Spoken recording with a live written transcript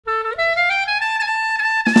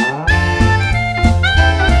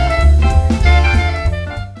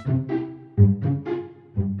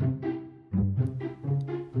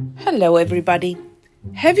Hello everybody!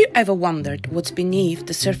 Have you ever wondered what's beneath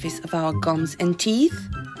the surface of our gums and teeth?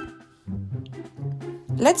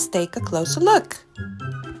 Let's take a closer look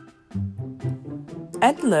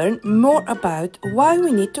and learn more about why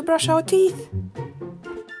we need to brush our teeth.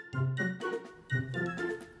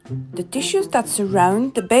 The tissues that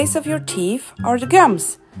surround the base of your teeth are the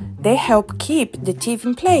gums. They help keep the teeth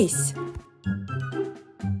in place.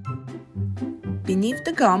 Beneath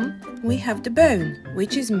the gum, we have the bone,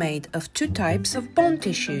 which is made of two types of bone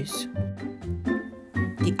tissues.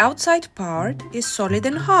 The outside part is solid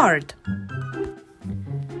and hard.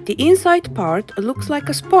 The inside part looks like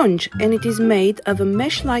a sponge and it is made of a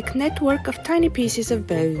mesh-like network of tiny pieces of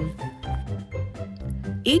bone.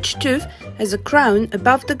 Each tooth has a crown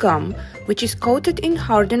above the gum, which is coated in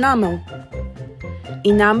hard enamel.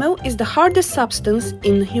 Enamel is the hardest substance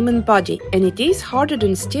in the human body and it is harder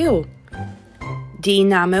than steel. The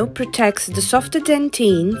enamel protects the softer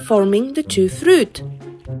dentine, forming the tooth root.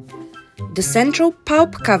 The central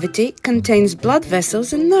pulp cavity contains blood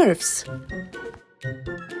vessels and nerves.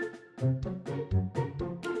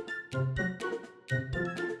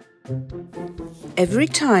 Every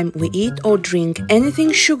time we eat or drink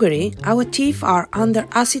anything sugary, our teeth are under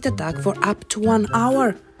acid attack for up to 1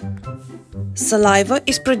 hour. Saliva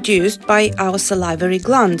is produced by our salivary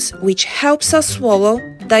glands, which helps us swallow,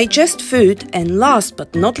 digest food, and last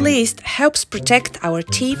but not least, helps protect our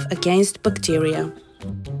teeth against bacteria.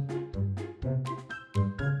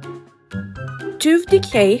 Tooth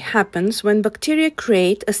decay happens when bacteria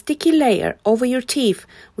create a sticky layer over your teeth,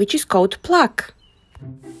 which is called plaque.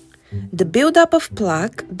 The buildup of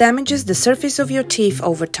plaque damages the surface of your teeth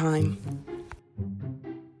over time.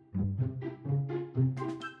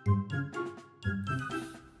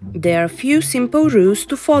 There are a few simple rules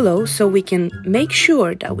to follow so we can make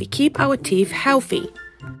sure that we keep our teeth healthy.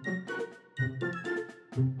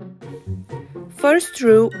 First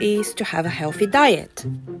rule is to have a healthy diet.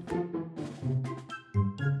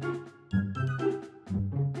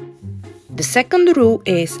 The second rule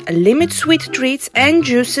is limit sweet treats and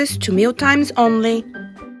juices to mealtimes only.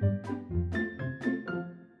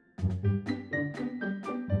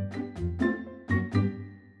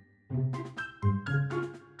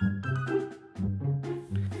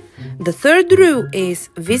 The third rule is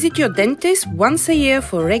visit your dentist once a year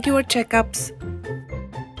for regular checkups.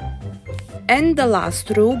 And the last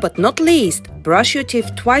rule, but not least, brush your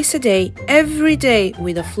teeth twice a day, every day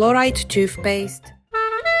with a fluoride toothpaste.